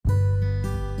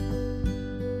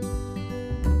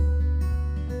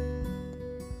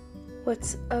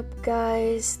What's up,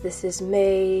 guys? This is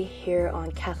May here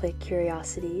on Catholic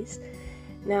Curiosities.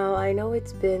 Now, I know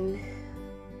it's been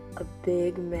a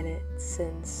big minute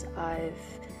since I've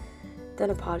done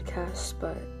a podcast,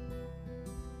 but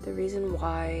the reason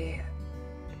why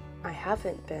I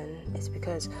haven't been is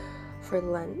because for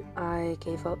Lent I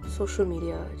gave up social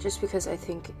media just because I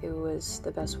think it was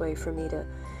the best way for me to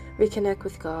reconnect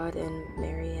with God and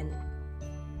Mary, and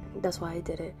that's why I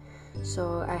did it.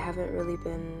 So I haven't really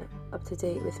been up to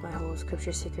date with my whole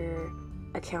Scripture Seeker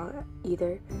account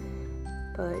either,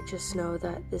 but just know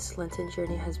that this Lenten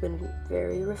journey has been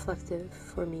very reflective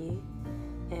for me,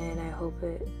 and I hope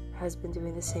it has been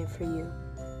doing the same for you.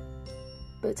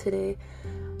 But today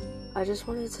I just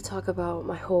wanted to talk about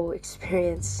my whole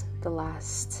experience the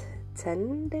last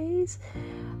 10 days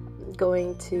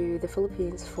going to the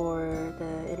Philippines for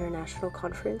the international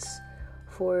conference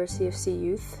for CFC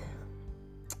Youth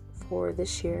for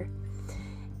this year.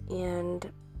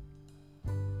 And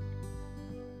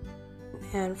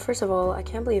first of all, I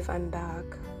can't believe I'm back.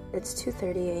 It's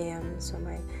 2:30 a.m. so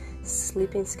my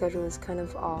sleeping schedule is kind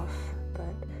of off,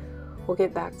 but we'll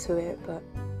get back to it. But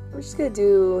I'm just gonna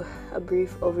do a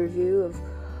brief overview of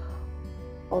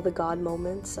all the God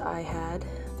moments I had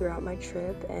throughout my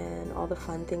trip and all the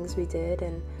fun things we did,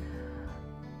 and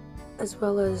as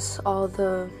well as all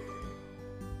the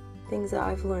things that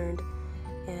I've learned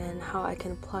and how I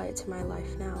can apply it to my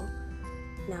life now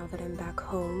that I'm back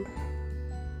home,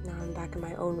 now I'm back in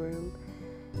my own room,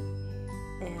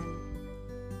 and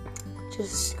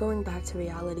just going back to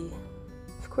reality.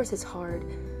 Of course it's hard,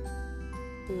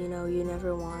 you know, you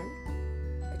never want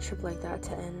a trip like that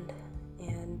to end,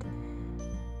 and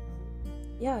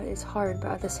yeah, it's hard,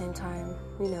 but at the same time,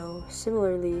 you know,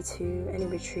 similarly to any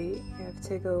retreat, you have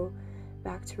to go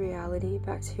back to reality,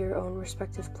 back to your own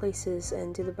respective places,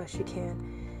 and do the best you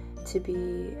can to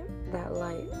be that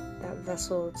light, that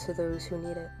vessel to those who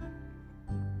need it.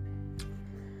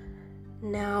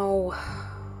 Now,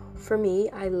 for me,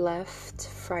 I left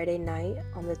Friday night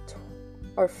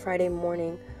Friday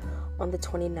morning on the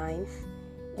 29th,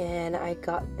 and I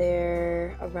got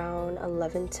there around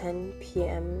 11:10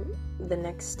 p.m. the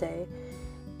next day,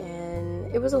 and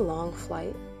it was a long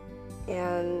flight,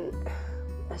 and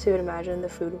as you would imagine, the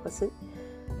food wasn't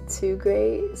too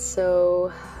great,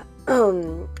 so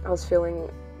I was feeling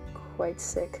quite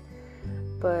sick,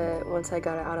 but once I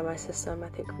got it out of my system, I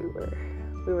think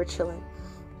we were chilling.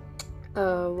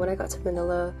 When I got to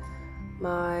Manila,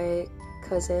 my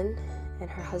cousin and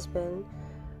her husband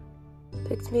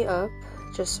picked me up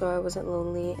just so I wasn't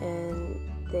lonely, and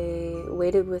they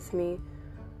waited with me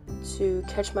to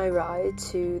catch my ride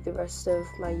to the rest of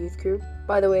my youth group.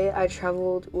 By the way, I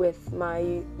traveled with my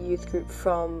youth group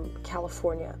from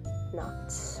California,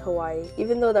 not Hawaii,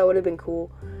 even though that would have been cool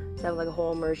to have like a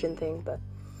whole immersion thing. But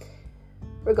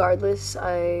regardless,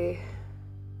 I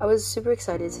was super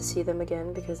excited to see them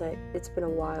again because it's been a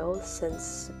while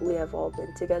since we have all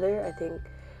been together. I think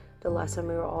the last time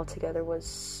we were all together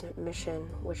was Mission,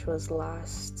 which was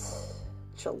last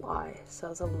July, so that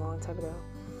was a long time ago.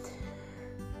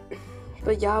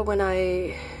 But yeah, when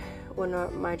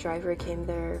my driver came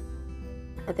there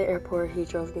at the airport, he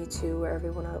drove me to where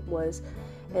everyone was,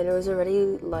 and it was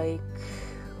already like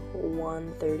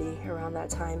 1:30 around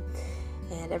that time,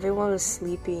 and everyone was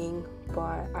sleeping,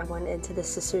 but I went into the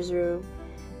sister's room,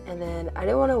 and then I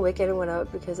didn't want to wake anyone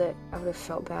up because I would have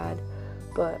felt bad,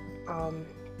 but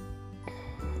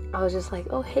I was just like,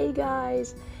 oh hey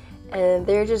guys, and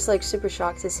they're just like super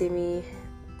shocked to see me,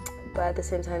 but at the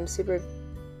same time super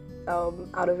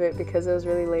out of it because it was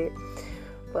really late.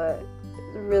 But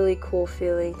really cool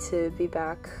feeling to be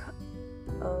back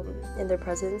in their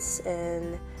presence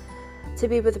and to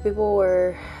be with the people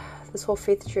where this whole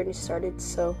faith journey started.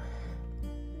 So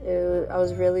I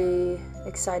was really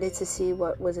excited to see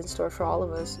what was in store for all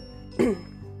of us.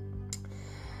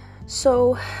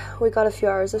 So we got a few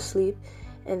hours of sleep,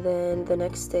 and then the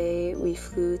next day we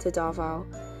flew to Davao,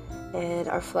 and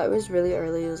our flight was really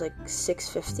early. It was like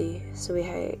 6:50, so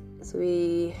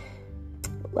we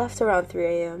left around 3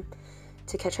 a.m.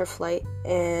 to catch our flight.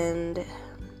 And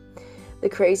the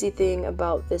crazy thing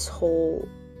about this whole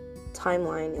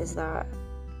timeline is that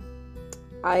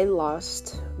I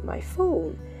lost my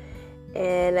phone,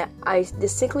 and I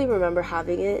distinctly remember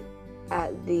having it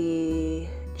at the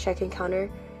check-in counter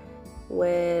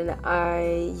when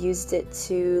I used it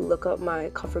to look up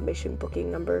my confirmation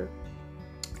booking number.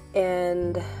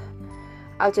 And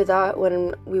after that,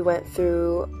 when we went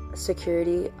through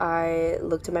security, I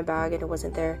looked in my bag and it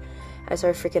wasn't there. I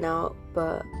started freaking out,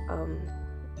 but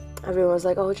everyone was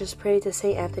like, oh, just pray to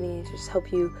Saint Anthony to just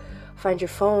help you find your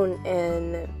phone.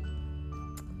 And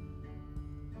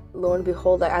lo and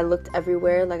behold, like, I looked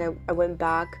everywhere. Like, I went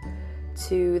back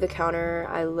to the counter.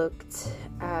 I looked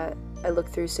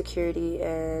through security,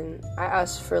 and I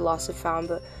asked for lost and found,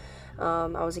 but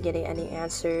I wasn't getting any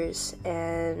answers,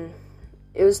 and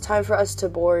it was time for us to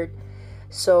board.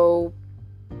 So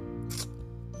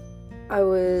I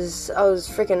was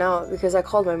freaking out because I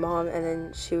called my mom, and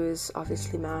then she was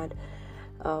obviously mad,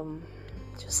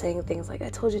 just saying things like, I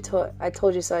told you so,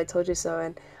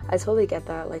 and I totally get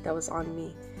that, like, that was on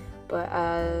me. But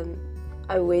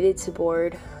I waited to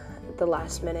board the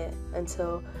last minute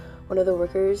until one of the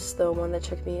workers, the one that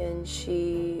checked me in,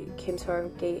 she came to our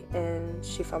gate and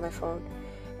she found my phone.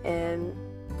 And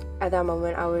at that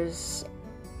moment, I was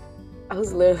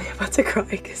literally about to cry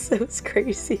because it was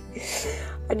crazy.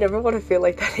 I never want to feel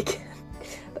like that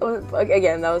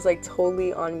again. That was like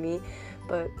totally on me,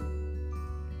 but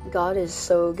God is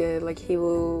so good. Like, he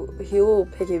will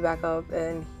pick you back up,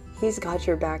 and he's got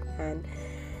your back, man.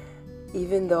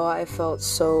 Even though I felt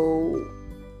so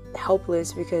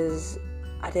helpless because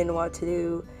I didn't know what to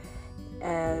do,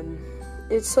 and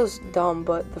it's so dumb,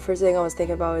 but the first thing I was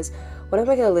thinking about is, what am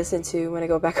I gonna listen to when I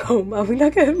go back home? Are we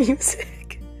not gonna have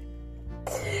music?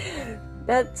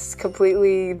 That's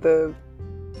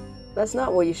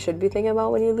not what you should be thinking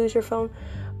about when you lose your phone,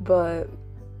 but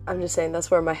I'm just saying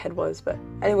that's where my head was. But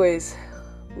anyways,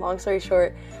 long story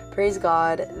short, praise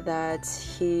God that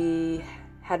he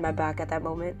had my back at that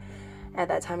moment, at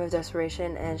that time of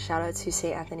desperation, and shout out to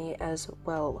St. Anthony as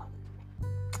well.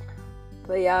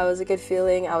 But yeah, it was a good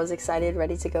feeling. I was excited,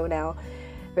 ready to go now,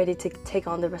 ready to take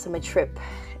on the rest of my trip.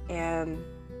 And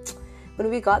when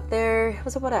we got there, it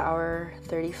was about an hour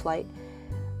 30 flight.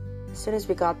 As soon as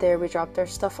we got there, we dropped our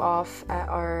stuff off at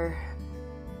our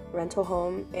rental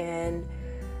home, and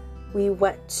we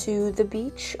went to the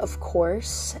beach, of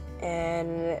course,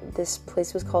 and this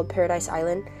place was called Paradise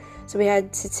Island. So we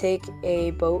had to take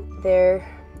a boat there.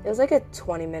 It was like a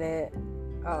 20-minute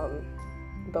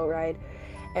boat ride.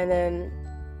 And then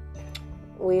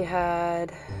we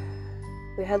had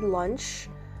lunch,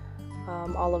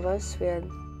 all of us.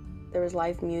 There was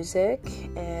live music,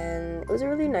 and it was a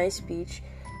really nice beach.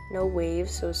 No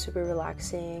waves, so it was super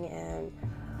relaxing, and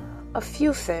a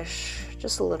few fish,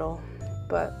 just a little.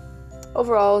 But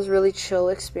overall, it was a really chill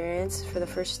experience for the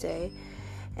first day.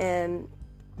 And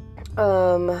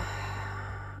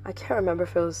I can't remember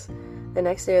if it was the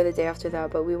next day or the day after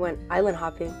that, but we went island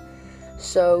hopping.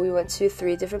 So we went to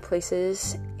 3 different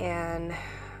places, and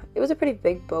it was a pretty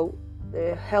big boat.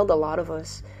 It held a lot of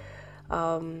us,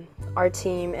 our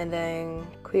team, and then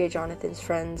Kuya Jonathan's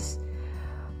friends,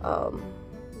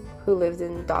 who lived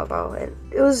in Davao. And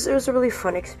it was a really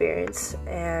fun experience,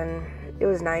 and it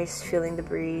was nice feeling the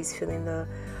breeze, feeling the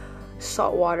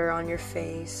salt water on your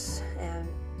face. And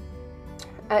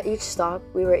at each stop,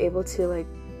 we were able to like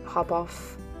hop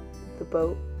off the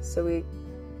boat. So we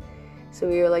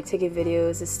were like taking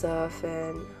videos and stuff,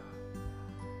 and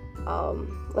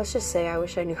let's just say I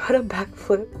wish I knew how to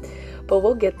backflip, but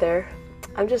we'll get there.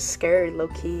 I'm just scared,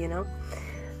 low-key, you know?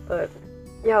 But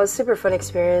yeah, it was a super fun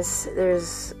experience.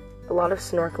 There's a lot of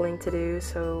snorkeling to do,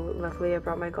 so luckily I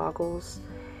brought my goggles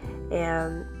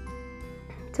and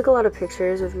took a lot of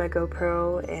pictures with my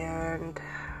GoPro. And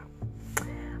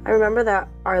I remember that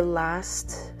our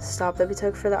last stop that we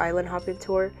took for the island hopping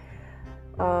tour,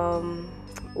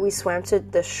 we swam to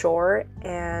the shore,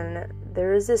 and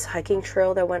there was this hiking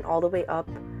trail that went all the way up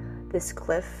this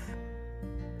cliff.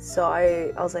 So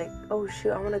I was like, oh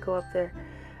shoot, I want to go up there.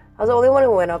 I was the only one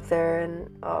who went up there, and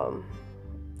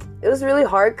it was really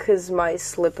hard because my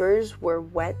slippers were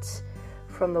wet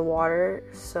from the water,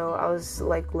 so I was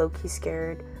like low-key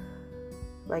scared,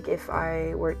 like if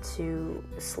I were to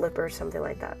slip or something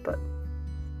like that. But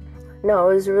no,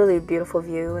 it was a really beautiful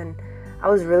view, and I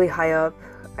was really high up.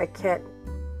 I can't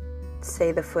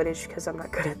say the footage because I'm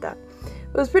not good at that.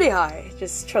 It was pretty high,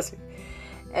 just trust me.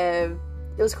 And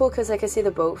it was cool because I could see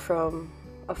the boat from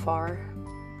afar.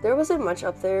 There wasn't much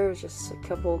up there, it was just a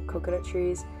couple coconut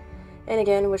trees. And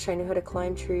again, wish I knew how to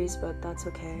climb trees, but that's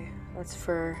okay. That's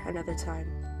for another time.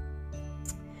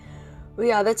 But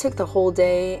yeah, that took the whole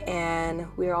day, and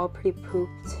we were all pretty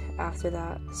pooped after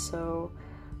that, so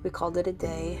we called it a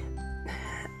day.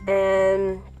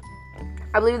 And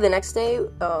I believe the next day,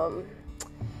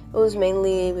 it was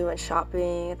mainly, we went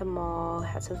shopping at the mall,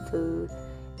 had some food,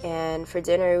 and for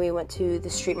dinner we went to the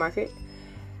street market.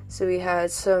 So we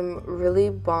had some really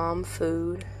bomb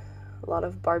food, a lot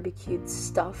of barbecued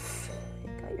stuff.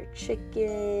 You got your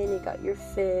chicken, you got your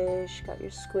fish, got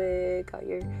your squid, got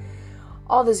your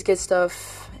all this good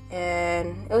stuff.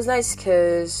 And it was nice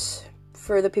because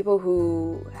for the people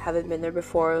who haven't been there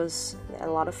before, it was a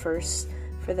lot of firsts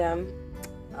for them.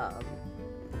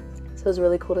 So it was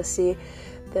really cool to see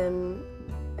them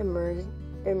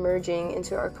emerging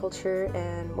into our culture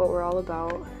and what we're all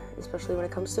about, especially when it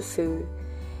comes to food.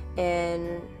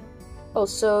 And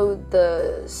also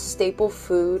the staple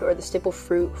food or the staple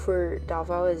fruit for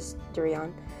Davao is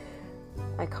durian.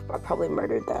 I probably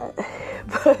murdered that.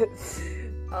 But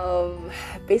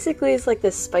basically it's like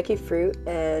this spiky fruit,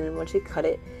 and once you cut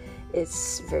it,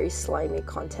 it's very slimy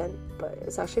content, but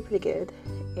it's actually pretty good.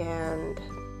 And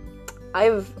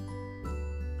I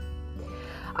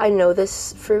know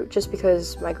this fruit just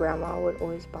because my grandma would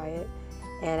always buy it,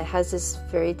 and it has this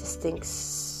very distinct,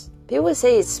 people would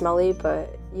say it's smelly,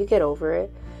 but you get over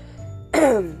it.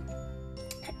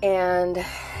 And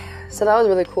so that was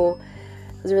really cool.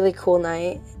 It was a really cool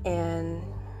night, and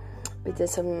we did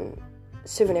some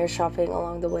souvenir shopping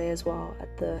along the way as well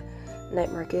at the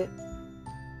night market.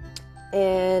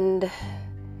 And it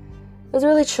was a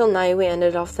really chill night. We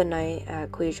ended off the night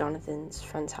at Kuya Jonathan's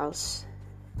friend's house,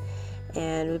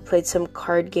 and we played some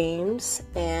card games.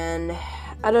 And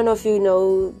I don't know if you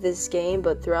know this game,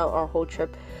 but throughout our whole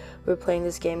trip we were playing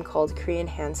this game called Korean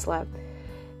Hand Slap.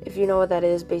 If you know what that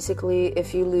is, basically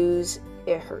if you lose,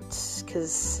 it hurts,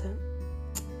 because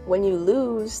when you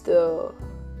lose,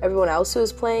 everyone else who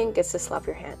is playing gets to slap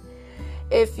your hand.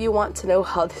 If you want to know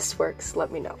how this works,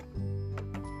 let me know.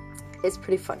 It's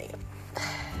pretty funny.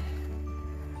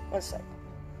 One sec.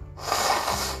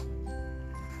 Oh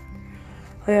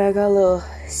yeah, I got a little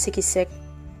sick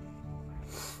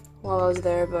while I was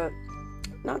there, but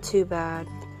not too bad.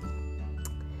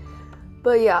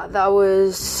 But yeah, that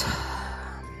was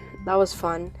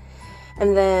fun.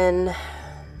 And then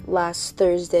last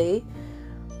Thursday,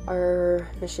 our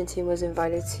mission team was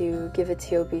invited to give a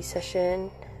TOB session,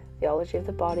 Theology of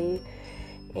the Body,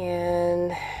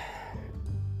 and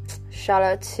shout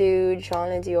out to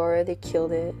John and Diora. They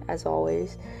killed it, as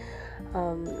always.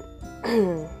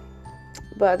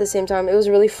 But at the same time, it was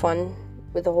really fun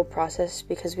with the whole process,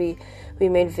 because we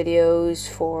made videos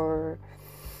for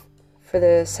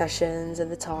the sessions and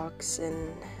the talks,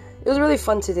 and it was really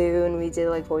fun to do, and we did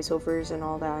like voiceovers and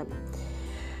all that.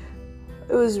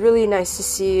 It was really nice to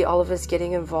see all of us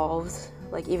getting involved.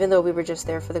 Like, even though we were just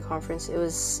there for the conference, it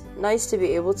was nice to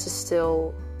be able to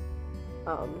still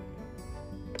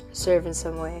serve in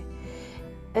some way.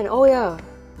 And oh yeah,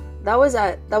 that was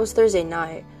Thursday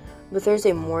night. But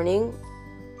Thursday morning,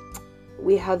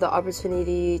 we had the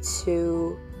opportunity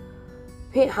to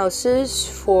paint houses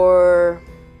for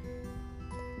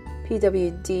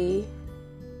PWD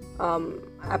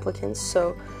applicants.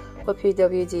 So what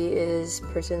PWD is,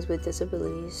 persons with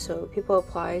disabilities. So people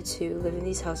apply to live in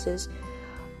these houses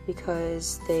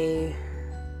because they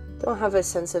don't have a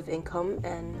sense of income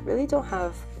and really don't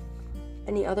have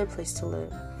any other place to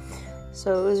live.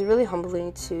 So it was really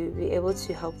humbling to be able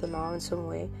to help them out in some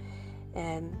way.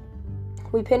 And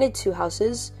we painted 2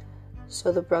 houses.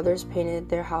 So the brothers painted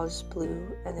their house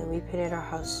blue, and then we painted our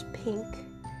house pink.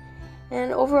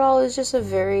 And overall, it was just a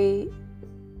very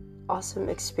awesome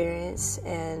experience,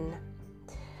 and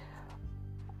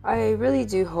I really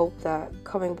do hope that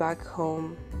coming back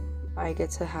home, I get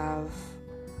to have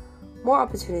more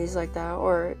opportunities like that,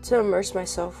 or to immerse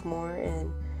myself more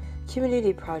in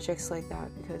community projects like that,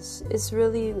 because it's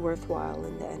really worthwhile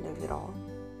in the end of it all.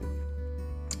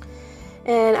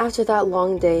 And after that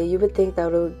long day, you would think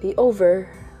that it would be over,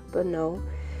 but no.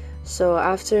 So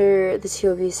after the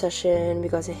TOB session, we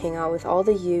got to hang out with all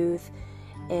the youth,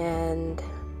 and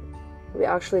we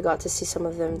actually got to see some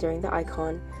of them during the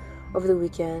Icon over the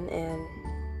weekend, and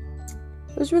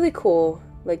it was really cool.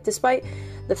 Like, despite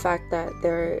the fact that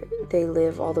they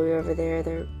live all the way over there,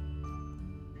 they're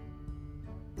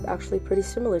actually pretty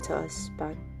similar to us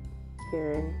back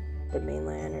here in the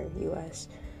mainland or US,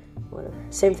 whatever.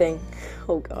 Same thing.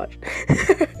 Oh gosh.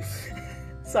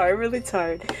 Sorry, I'm really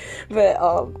tired. But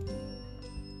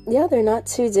yeah, they're not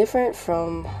too different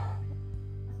from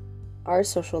our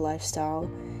social lifestyle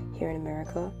here in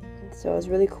America. So it was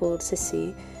really cool to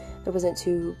see. There wasn't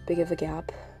too big of a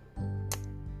gap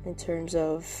in terms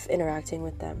of interacting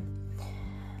with them.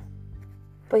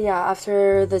 But yeah,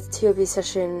 after the TOB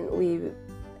session, we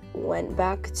went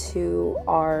back to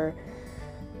our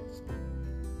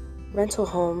rental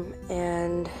home,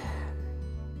 and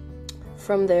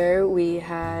from there we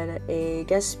had a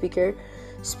guest speaker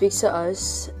speak to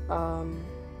us.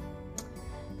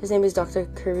 His name is Dr.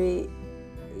 Kirby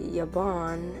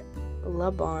Yabon. I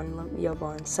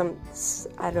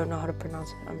don't know how to pronounce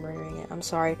it. I'm murdering it. I'm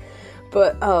sorry.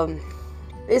 But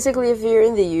basically, if you're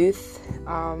in the youth,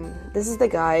 this is the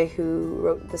guy who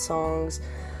wrote the songs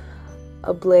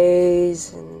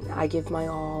Ablaze and I Give My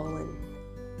All, and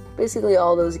basically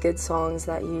all those good songs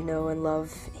that you know and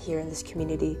love here in this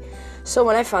community. So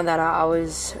when I found that out, I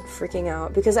was freaking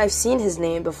out because I've seen his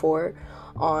name before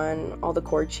on all the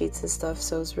chord sheets and stuff.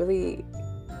 So it's really,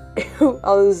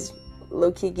 I was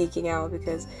low-key geeking out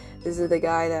because this is the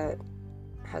guy that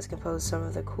has composed some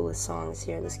of the coolest songs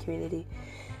here in this community,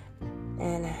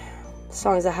 and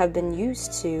songs that have been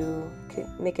used to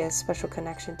make a special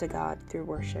connection to God through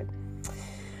worship.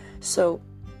 So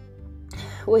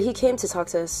what he came to talk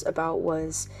to us about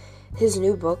was his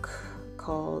new book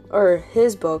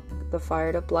The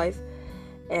Fired Up Life,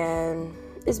 and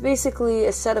it's basically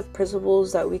a set of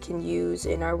principles that we can use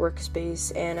in our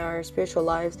workspace and our spiritual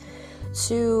lives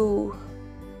to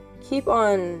keep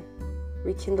on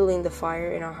rekindling the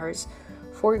fire in our hearts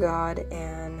for God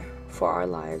and for our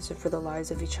lives and for the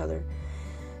lives of each other.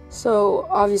 So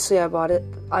obviously I bought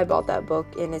that book,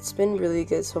 and it's been really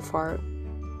good so far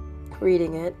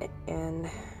reading it. And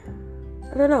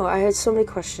I don't know, I had so many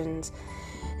questions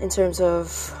in terms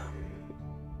of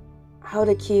how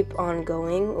to keep on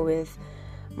going with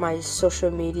my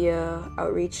social media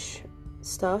outreach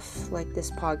stuff, like this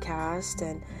podcast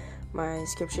and my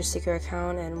Scripture Seeker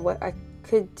account, and what I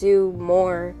could do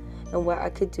more and what I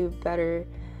could do better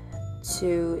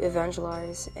to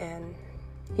evangelize. And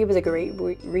he was a great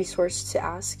resource to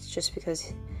ask just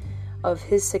because of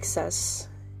his success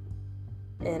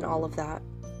and all of that.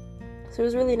 So it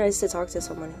was really nice to talk to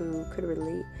someone who could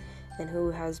relate and who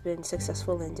has been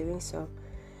successful in doing so.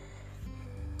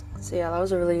 So yeah, that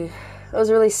was a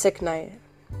really sick night,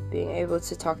 being able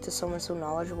to talk to someone so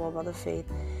knowledgeable about the faith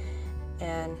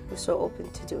and was so open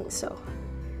to doing so.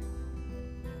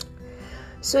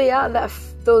 So yeah,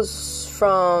 those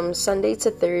from Sunday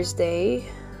to Thursday,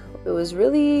 it was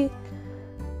really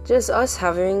just us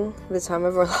having the time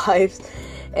of our lives.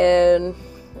 And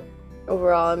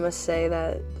overall, I must say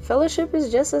that fellowship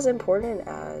is just as important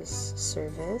as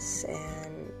service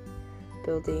and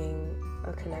building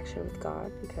a connection with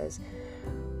God, because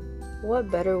what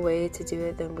better way to do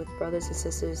it than with brothers and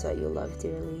sisters that you love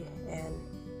dearly.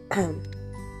 And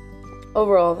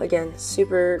overall, again,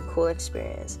 super cool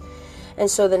experience. And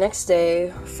so the next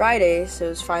day, Friday, so it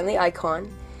was finally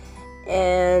Icon,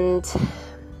 and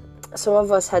some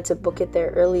of us had to book it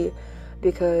there early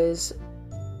because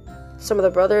some of the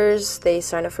brothers, they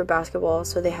signed up for basketball,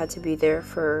 so they had to be there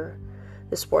for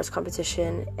the sports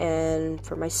competition. And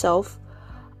for myself,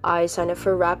 I signed up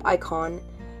for Rap Icon,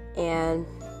 and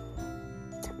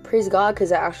praise God,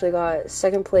 because I actually got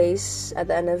second place at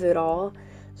the end of it all.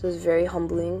 So it was very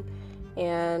humbling,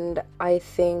 and I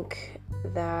think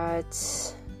that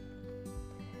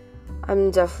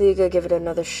I'm definitely gonna give it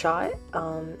another shot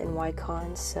in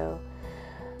YCon. So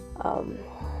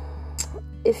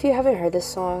if you haven't heard this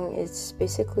song, it's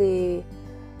basically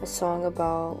a song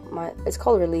about it's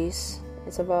called Release.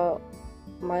 It's about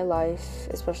my life,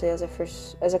 especially as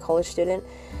a college student,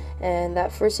 and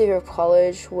that first year of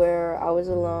college where I was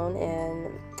alone,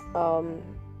 and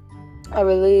I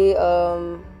really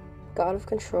got out of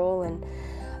control, and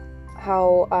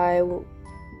how I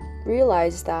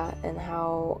realized that, and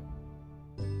how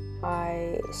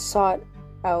I sought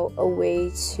out a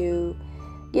way to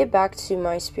get back to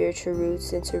my spiritual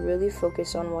roots and to really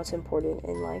focus on what's important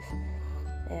in life.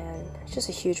 And it's just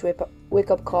a huge wake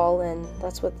up call, and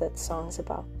that's what that song's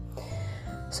about.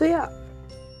 So yeah,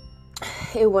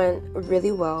 it went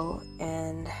really well,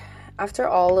 and after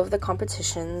all of the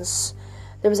competitions,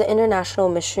 there was an international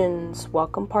missions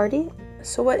welcome party.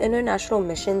 So what international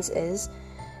missions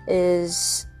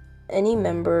is any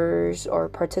members or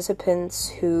participants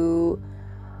who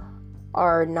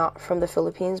are not from the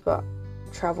Philippines but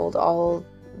traveled all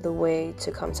the way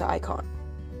to come to Icon.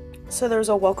 So there was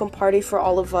a welcome party for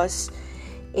all of us,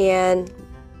 and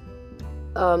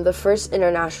the first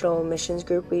international missions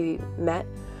group we met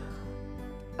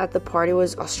at the party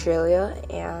was Australia,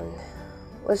 and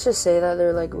let's just say that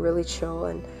they're like really chill,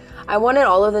 and I wanted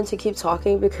all of them to keep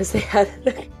talking because they have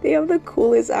the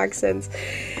coolest accents,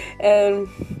 and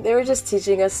they were just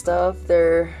teaching us stuff,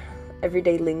 their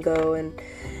everyday lingo, and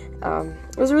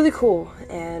it was really cool.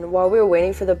 And while we were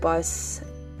waiting for the bus,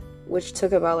 which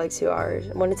took about like 2 hours,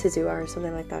 1 to 2 hours,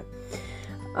 something like that,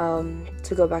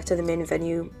 to go back to the main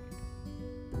venue,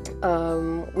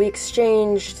 we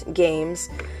exchanged games.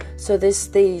 So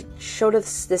they showed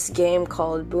us this game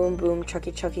called Boom Boom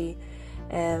Chucky Chucky,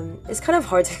 and it's kind of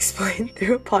hard to explain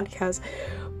through a podcast,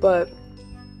 but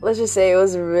let's just say it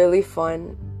was a really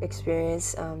fun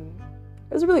experience.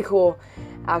 It was really cool,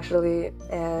 actually,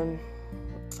 and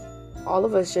all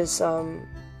of us just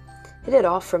hit it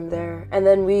off from there. And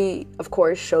then we, of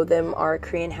course, showed them our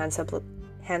Korean hand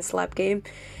slap game,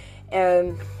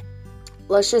 and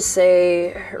let's just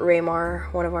say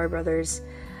Raymar, one of our brothers,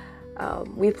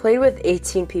 we played with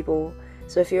 18 people.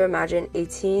 So if you imagine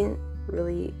 18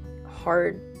 really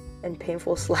hard and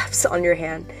painful slaps on your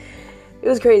hand, it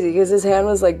was crazy because his hand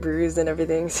was like bruised and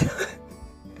everything. So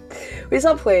we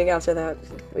stopped playing after that.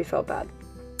 We felt bad.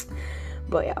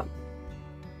 But yeah.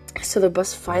 So the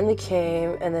bus finally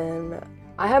came, and then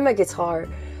I had my guitar.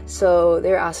 So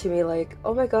they were asking me like,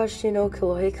 oh my gosh, do you know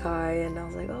Kalohe Kai? And I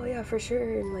was like, oh yeah, for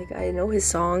sure. And like, I know his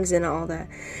songs and all that.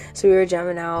 So we were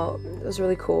jamming out. It was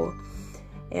really cool.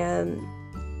 And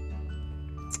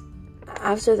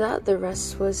after that, the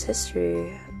rest was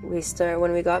history.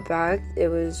 When we got back, it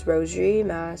was Rosary,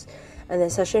 Mass, and then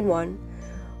session 1,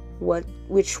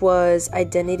 which was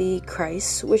Identity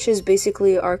Christ, which is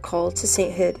basically our call to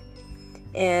sainthood.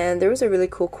 And there was a really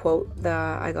cool quote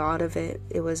that I got out of it.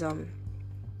 It was,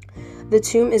 the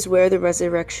tomb is where the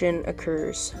resurrection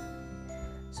occurs.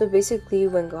 So basically,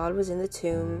 when God was in the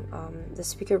tomb, the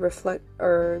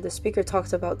speaker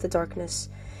talked about the darkness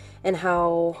and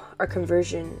how our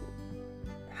conversion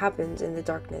happens in the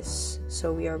darkness,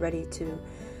 so we are ready to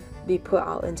be put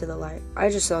out into the light. I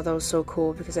just thought that was so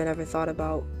cool because I never thought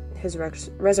about his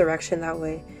resurrection that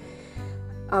way,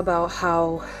 about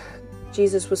how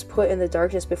Jesus was put in the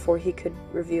darkness before he could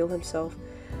reveal himself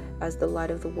as the light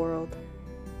of the world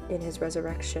in his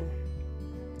resurrection.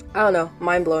 I don't know,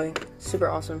 mind-blowing, super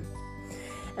awesome.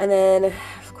 And then,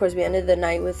 of course, we ended the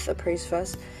night with a praise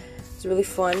fest. It was really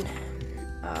fun.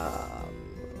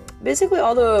 Basically,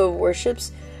 all the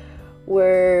worships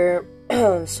were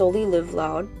solely Live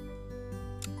Loud,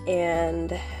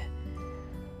 and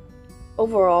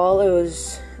overall, it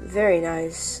was very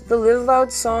nice. The Live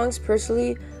Loud songs,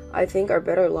 personally, I think are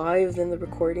better live than the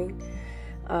recording.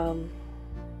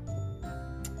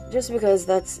 Just because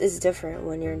it's different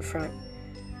when you're in front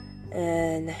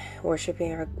and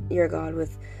worshiping your God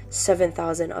with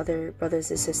 7,000 other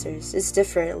brothers and sisters. It's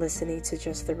different listening to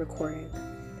just the recording.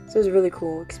 So it was a really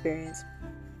cool experience.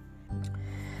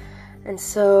 And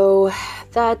so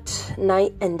that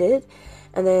night ended,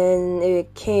 and then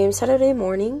it came Saturday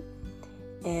morning,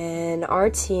 and our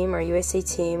USA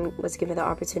team, was given the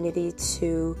opportunity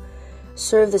to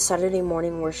serve the Saturday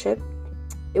morning worship.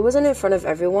 It wasn't in front of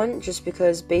everyone, just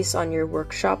because based on your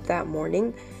workshop that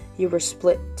morning, you were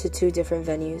split to 2 different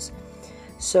venues.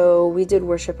 So we did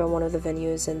worship at one of the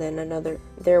venues, and then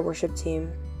their worship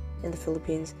team in the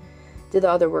Philippines did the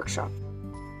other workshop.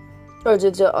 Or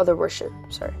did the other worship,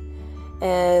 sorry.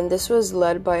 And this was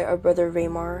led by our brother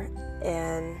Raymar,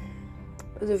 and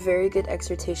it was a very good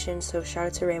exhortation, so shout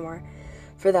out to Raymar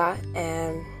for that.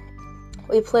 And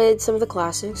we played some of the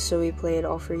classics, so we played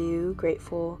All For You,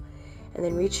 Grateful, and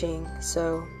then Reaching.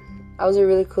 So that was a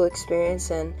really cool experience.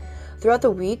 And throughout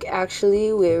the week,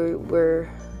 actually, we were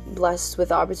blessed with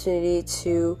the opportunity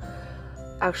to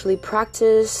actually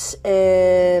practice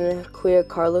in Kuya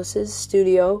Carlos's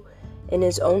studio in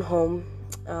his own home.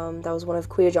 That was one of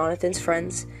Kuya Jonathan's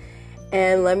friends.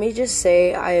 And let me just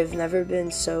say, I have never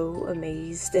been so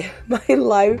amazed in my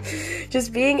life.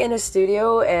 Just being in a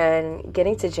studio and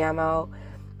getting to jam out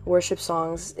worship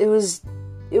songs. It was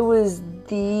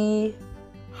the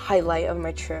highlight of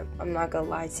my trip. I'm not gonna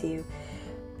lie to you.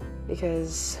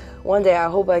 Because one day I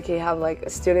hope I can have like a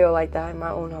studio like that in my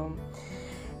own home.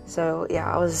 So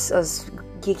yeah, I was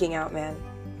geeking out, man.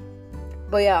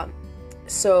 But yeah,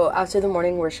 so after the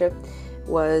morning worship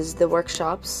was the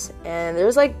workshops, and there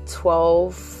was like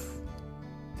 12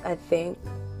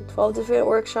 different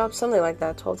workshops, something like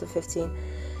that, 12 to 15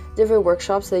 different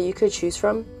workshops that you could choose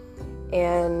from.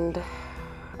 And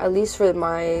at least for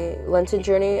my Lenten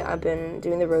journey, I've been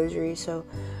doing the rosary, so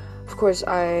of course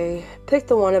I picked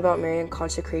the one about Marian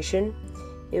consecration.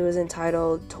 It was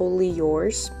entitled Totally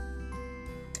Yours,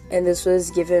 and this was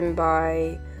given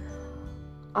by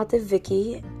Ate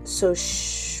Vicky. So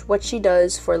what she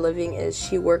does for a living is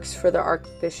she works for the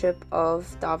Archbishop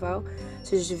of Davao.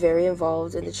 So she's very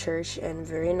involved in the church and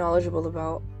very knowledgeable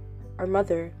about our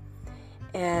mother.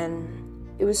 And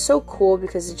it was so cool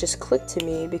because it just clicked to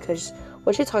me, because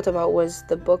what she talked about was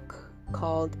the book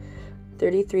called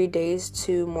 33 Days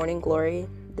to Morning Glory.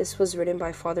 This was written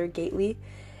by Father Gately.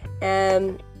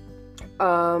 And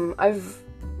I've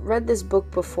read this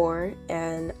book before,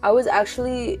 and I was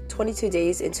actually 22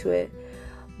 days into it,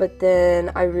 but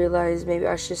then I realized maybe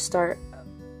I should start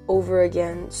over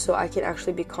again so I can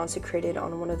actually be consecrated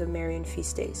on one of the Marian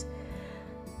feast days.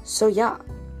 So yeah,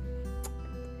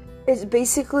 it's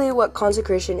basically what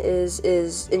consecration is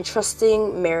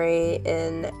entrusting Mary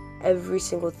in every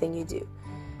single thing you do.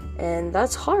 And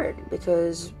that's hard,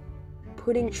 because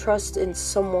putting trust in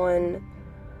someone,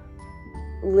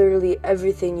 literally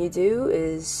everything you do,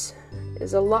 is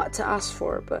is a lot to ask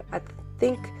for, but I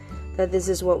think that this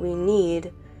is what we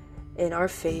need in our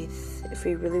faith if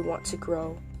we really want to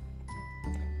grow.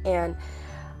 And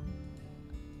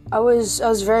I was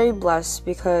very blessed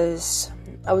because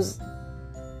I was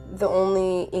the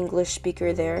only English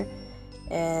speaker there,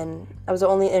 and I was the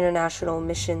only international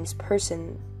missions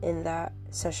person in that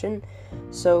session.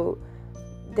 So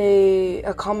they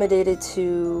accommodated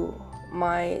to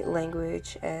my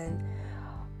language, and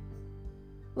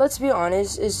let's be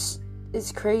honest,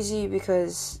 it's crazy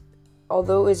because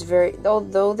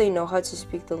although they know how to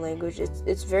speak the language,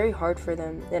 it's very hard for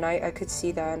them, and I could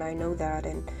see that, and I know that,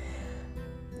 and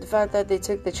the fact that they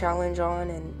took the challenge on,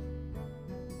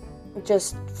 and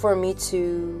just for me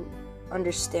to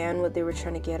understand what they were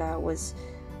trying to get at,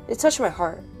 it touched my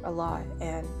heart a lot.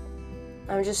 And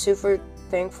I'm just super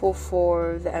thankful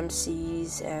for the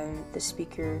MCs and the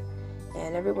speaker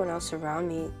and everyone else around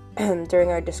me during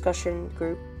our discussion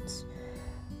groups,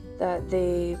 that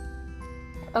they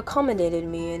accommodated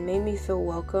me and made me feel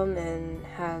welcome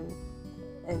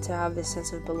and to have this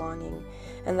sense of belonging.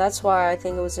 And that's why I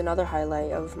think it was another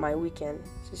highlight of my weekend,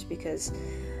 just because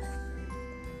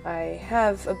I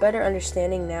have a better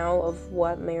understanding now of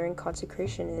what Marian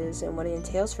consecration is and what it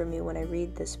entails for me when I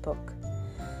read this book.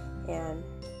 And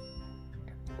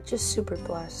just super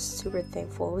blessed, super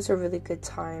thankful. It was a really good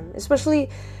time, especially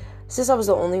since I was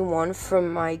the only one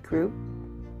from my group,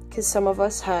 because some of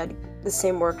us had the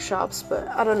same workshops. But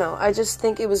I don't know, I just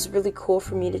think it was really cool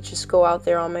for me to just go out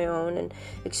there on my own and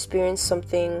experience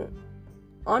something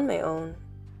on my own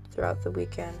throughout the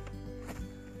weekend.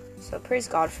 So praise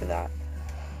God for that.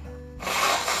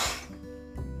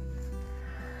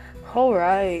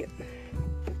 Alright,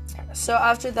 so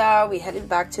after that we headed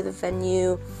back to the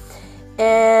venue,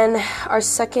 and our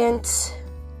second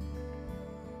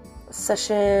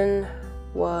session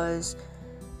was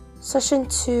session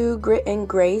 2, Grit and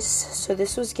Grace. So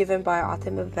this was given by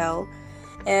Atem Abel,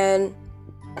 and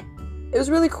it was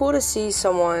really cool to see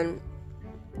someone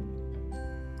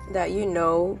that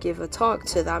give a talk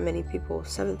to that many people,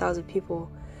 7,000 people.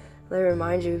 Let me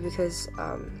remind you, because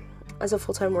as a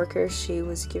full-time worker, she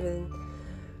was given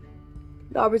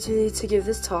the opportunity to give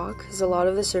this talk, because a lot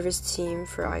of the service team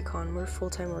for Icon were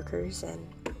full-time workers. And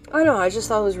I don't know, I just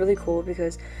thought it was really cool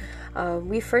because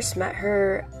we first met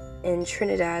her in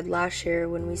Trinidad last year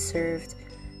when we served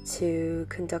to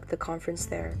conduct the conference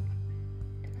there.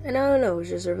 And I don't know, it was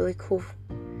just a really cool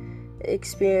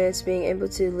experience being able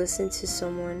to listen to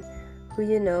someone who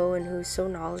you know and who's so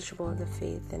knowledgeable of the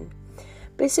faith. And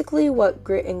basically what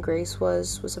Grit and Grace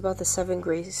was about the 7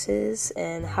 graces,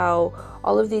 and how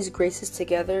all of these graces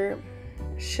together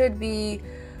should be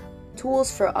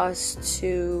tools for us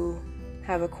to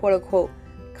have a quote-unquote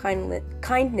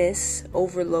kindness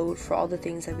overload for all the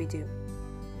things that we do.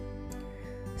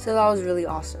 So that was really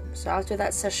awesome. So after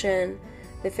that session,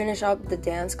 they finished up the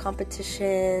dance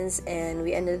competitions, and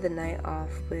we ended the night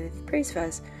off with Praise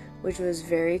Fest, which was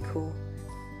very cool.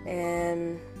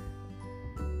 And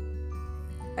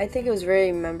I think it was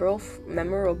very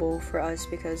memorable for us,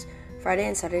 because Friday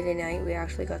and Saturday night we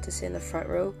actually got to sit in the front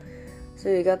row,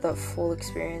 so we got the full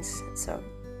experience. So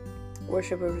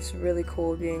worship was really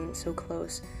cool, being so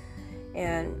close.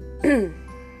 And I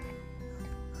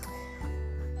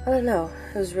don't know,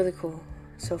 it was really cool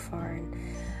so far.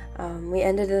 And we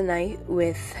ended the night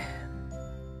with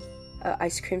an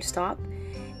ice cream stop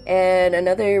and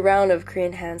another round of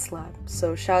Korean hand slap.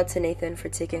 So shout out to Nathan for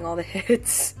taking all the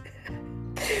hits.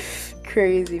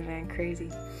 Crazy, man,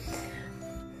 crazy.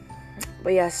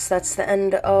 But yes, that's the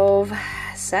end of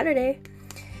Saturday.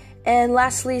 And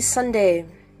lastly, Sunday.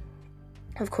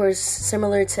 Of course,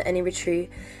 similar to any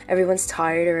retreat, everyone's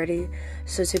tired already.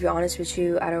 So to be honest with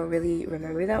you, I don't really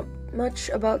remember that much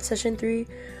about session 3.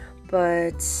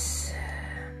 But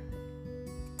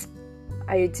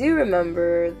I do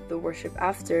remember the worship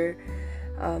after.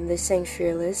 They sang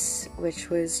Fearless, which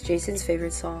was Jason's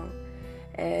favorite song.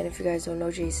 And if you guys don't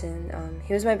know Jason,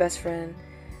 he was my best friend,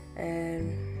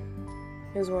 and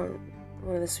he was one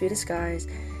of the sweetest guys,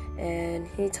 and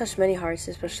he touched many hearts,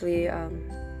 especially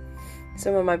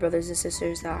some of my brothers and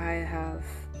sisters that I have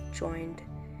joined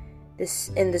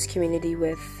in this community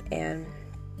with. And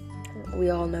we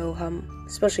all know how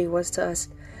special he was to us,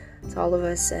 to all of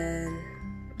us. And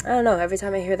I don't know, every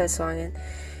time I hear that song, it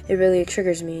really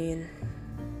triggers me, and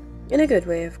in a good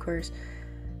way, of course.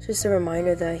 Just a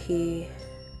reminder that he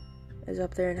is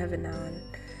up there in heaven now, and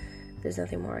there's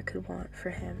nothing more I could want for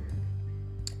him.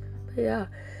 But yeah,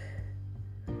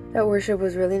 that worship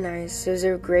was really nice. It was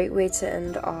a great way to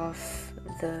end off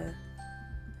the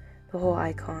whole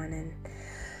Icon.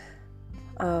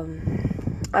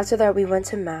 And After that, we went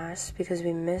to Mass because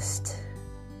we missed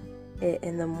it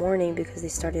in the morning because they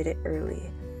started it early.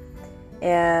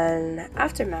 And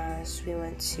after Mass, we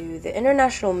went to the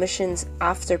International Missions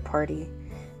after party.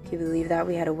 Can you believe that?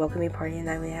 We had a welcoming party and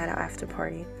then we had an after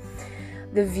party.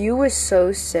 The view was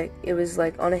so sick. It was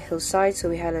like on a hillside, so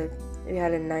we had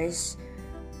a nice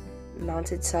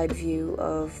mountainside view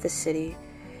of the city,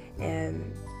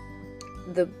 and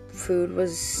the food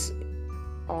was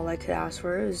all I could ask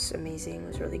for. It was amazing. It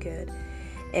was really good,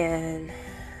 and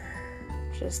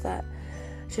just that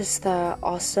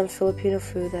awesome Filipino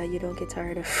food that you don't get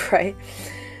tired of, right?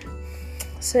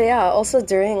 So yeah, also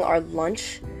during our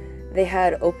lunch, they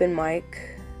had open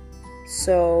mic.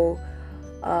 So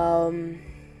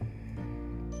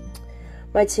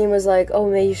my team was like, oh,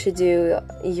 May, you should do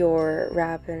your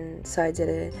rap, and so I did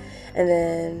it. And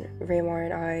then Raymar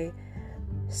and I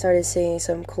started singing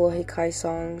some Kolohe Kai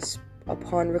songs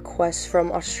upon request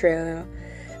from Australia.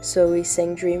 So we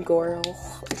sang Dream Girl.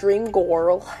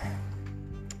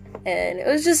 And it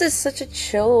was just such a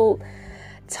chill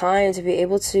time to be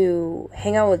able to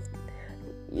hang out with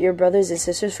your brothers and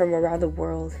sisters from around the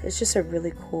world. It's just a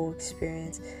really cool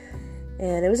experience.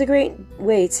 And it was a great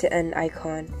way to end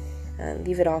Icon and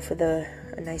leave it off with a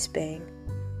nice bang.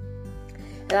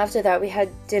 And after that, we had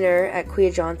dinner at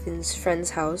Kuya Jonathan's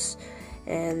friend's house,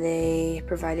 and they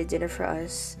provided dinner for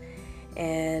us.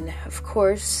 And of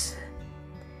course,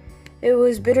 it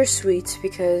was bittersweet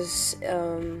because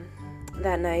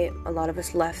that night a lot of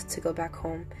us left to go back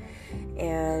home.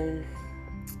 And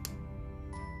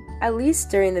at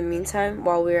least during the meantime,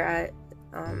 while we were at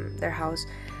their house,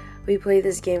 we played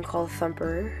this game called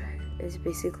Thumper. It's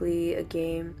basically a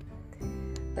game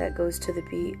that goes to the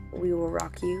beat We Will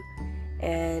Rock You.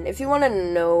 And if you want to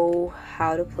know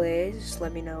how to play it, just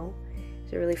let me know.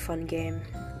 It's a really fun game,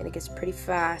 and it gets pretty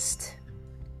fast.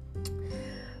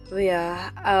 But yeah,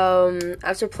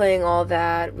 after playing all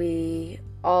that, we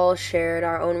all shared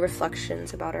our own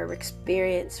reflections about our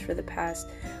experience for the past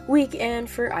week and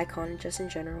for Icon just in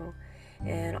general,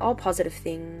 and all positive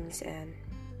things. And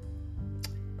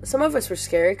some of us were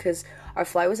scared because our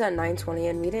flight was at 9:20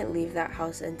 and we didn't leave that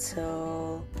house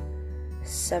until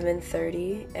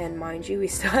 7:30, and mind you, we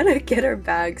still had to get our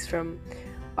bags from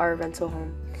our rental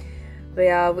home. But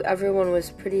yeah, everyone was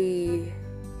pretty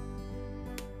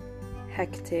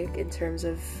hectic in terms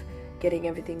of getting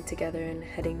everything together and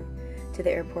heading to the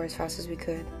airport as fast as we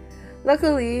could.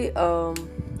 Luckily, our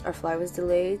flight was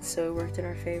delayed, so it worked in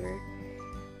our favor.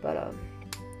 But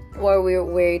while we were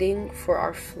waiting for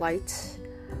our flight,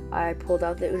 I pulled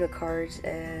out the Uno cards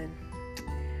and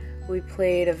we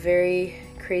played a very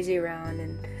crazy round.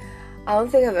 And I don't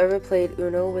think I've ever played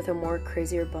Uno with a more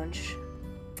crazier bunch.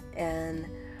 And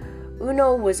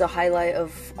Uno was a highlight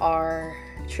of our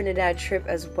Trinidad trip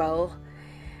as well,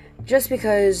 just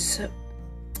because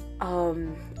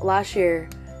last year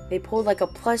they pulled like a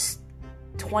plus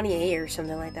 28 or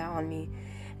something like that on me,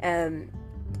 and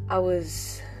I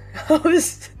was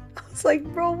like,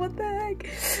 bro, what the heck?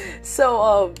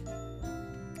 So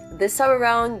this time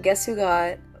around, guess who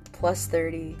got plus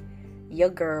 30? Your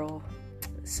girl.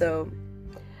 So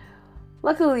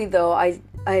luckily though, I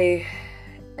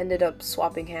ended up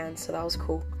swapping hands, so that was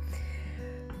cool.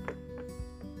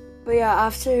 But yeah,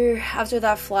 after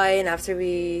that flight and after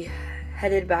we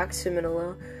headed back to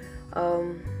Manila,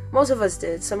 most of us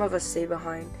did. Some of us stayed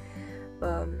behind,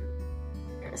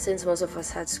 since most of us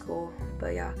had school.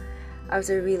 But yeah,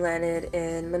 after we landed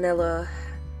in Manila,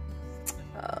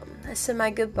 I said my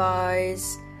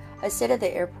goodbyes. I stayed at the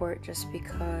airport just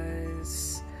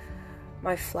because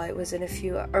my flight was in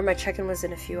my check-in was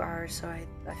in a few hours, so I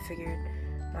figured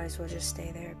might as well just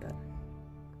stay there. But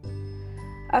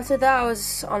after that, I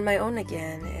was on my own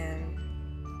again, and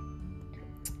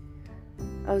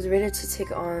I was ready to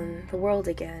take on the world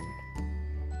again.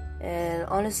 And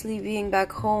honestly, being back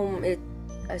home,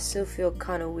 I still feel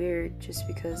kind of weird, just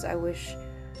because I wish,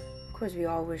 of course we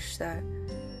all wish that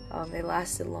it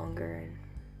lasted longer, and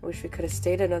wish we could have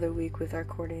stayed another week with our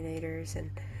coordinators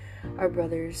and our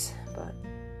brothers. But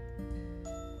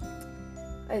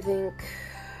I think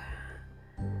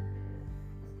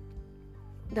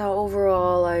that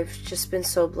overall I've just been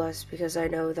so blessed, because I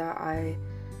know that I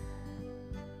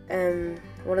am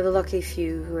one of the lucky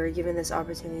few who are given this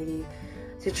opportunity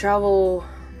to travel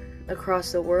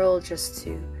across the world just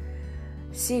to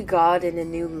see God in a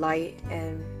new light.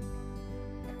 And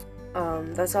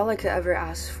that's all I could ever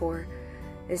ask for,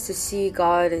 is to see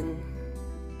God in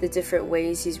the different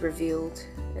ways He's revealed,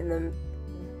 in the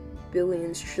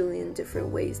billions, trillion different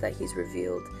ways that He's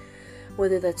revealed.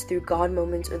 whether that's through God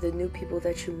moments or the new people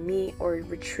that you meet, or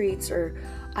retreats or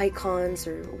icons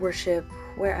or worship,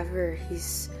 wherever.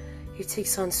 He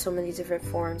takes on so many different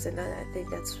forms, and I think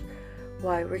that's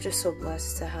why we're just so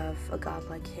blessed to have a God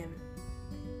like him.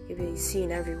 He can be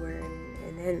seen everywhere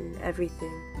and in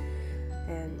everything.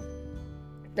 And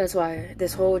that's why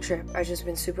this whole trip I've just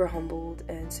been super humbled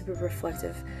and super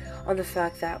reflective on the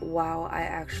fact that, wow, I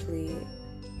actually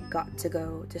got to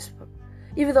go. Just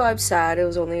even though I'm sad, it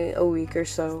was only a week or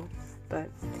so. But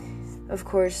of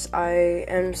course, I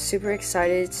am super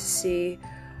excited to see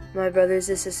my brothers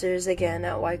and sisters again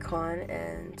at YCon,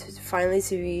 and to finally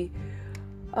to be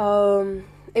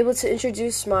able to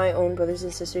introduce my own brothers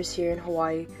and sisters here in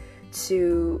Hawaii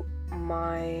to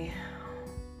my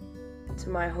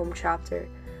home chapter.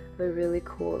 They're really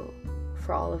cool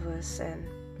for all of us, and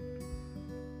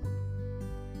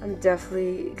I'm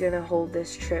definitely gonna hold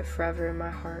this trip forever in my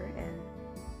heart, and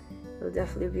it'll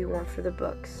definitely be one for the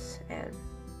books. And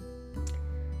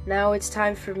now it's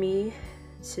time for me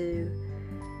to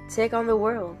take on the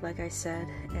world, like I said,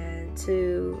 and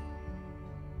to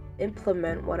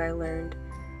implement what I learned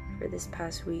for this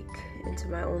past week into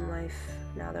my own life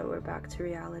now that we're back to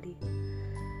reality.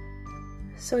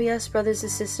 So yes, brothers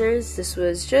and sisters, this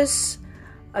was just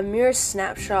a mere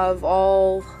snapshot of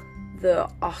all the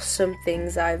awesome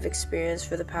things I've experienced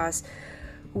for the past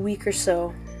week or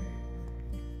so.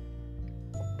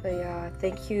 But yeah,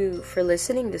 thank you for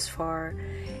listening this far.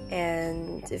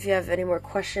 And if you have any more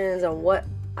questions on what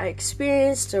I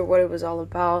experienced or what it was all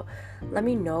about, let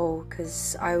me know,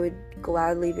 because I would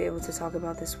gladly be able to talk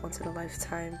about this once in a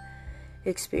lifetime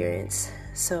experience.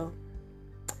 So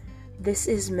this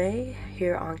is May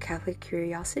here on Catholic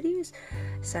Curiosities,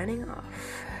 signing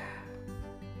off.